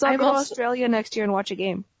 Hey, let's all I'm go to also- Australia next year and watch a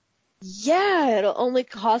game. Yeah, it'll only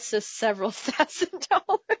cost us several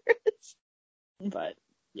 $1,000s. But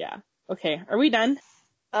yeah. Okay, are we done?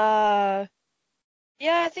 Yeah,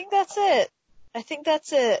 I think that's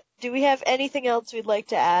it. Do we have anything else we'd like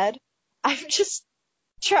to add? I'm just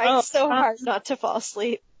trying so hard not to fall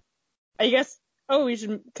asleep. I guess, we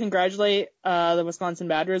should congratulate the Wisconsin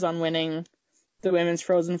Badgers on winning the Women's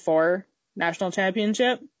Frozen Four National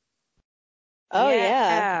Championship. Oh,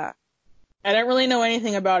 yeah. I don't really know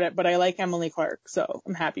anything about it, but I like Emily Clark, so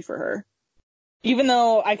I'm happy for her. Even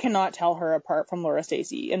though I cannot tell her apart from Laura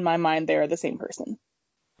Stacey, in my mind they are the same person.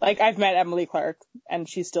 Like, I've met Emily Clark, and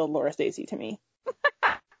she's still Laura Stacey to me.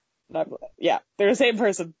 Yeah, they're the same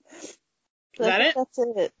person. Is that it? That's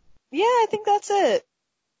it. Yeah, I think that's it.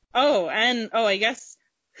 Oh, and, I guess,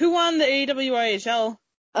 who won the AWIHL?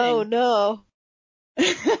 Oh, no.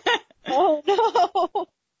 Oh, no.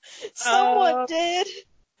 Someone did.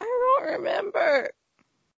 I don't remember.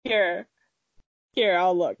 Here,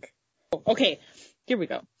 I'll look. Okay, here we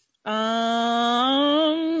go.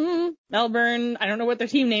 Melbourne, I don't know what their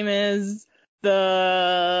team name is.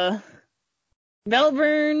 The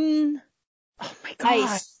Melbourne, oh my god.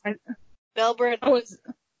 Ice. Melbourne. Is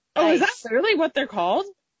that literally what they're called?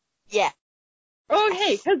 Yeah.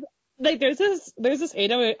 Okay, because like there's this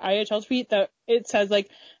AWIHL tweet that it says like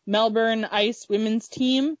Melbourne Ice Women's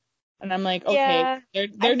Team, and I'm like, okay, Yeah,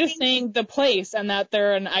 they're just saying the place and that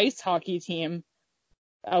they're an ice hockey team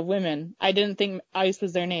of women. I didn't think Ice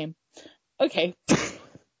was their name. Okay.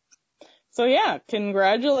 So yeah,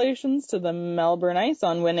 congratulations to the Melbourne Ice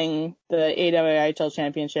on winning the AWIHL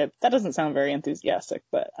championship. That doesn't sound very enthusiastic,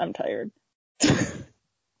 but I'm tired.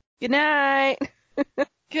 Good night.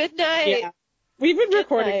 Good night. Yeah. We've been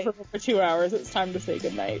recording for over 2 hours. It's time to say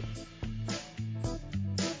goodnight.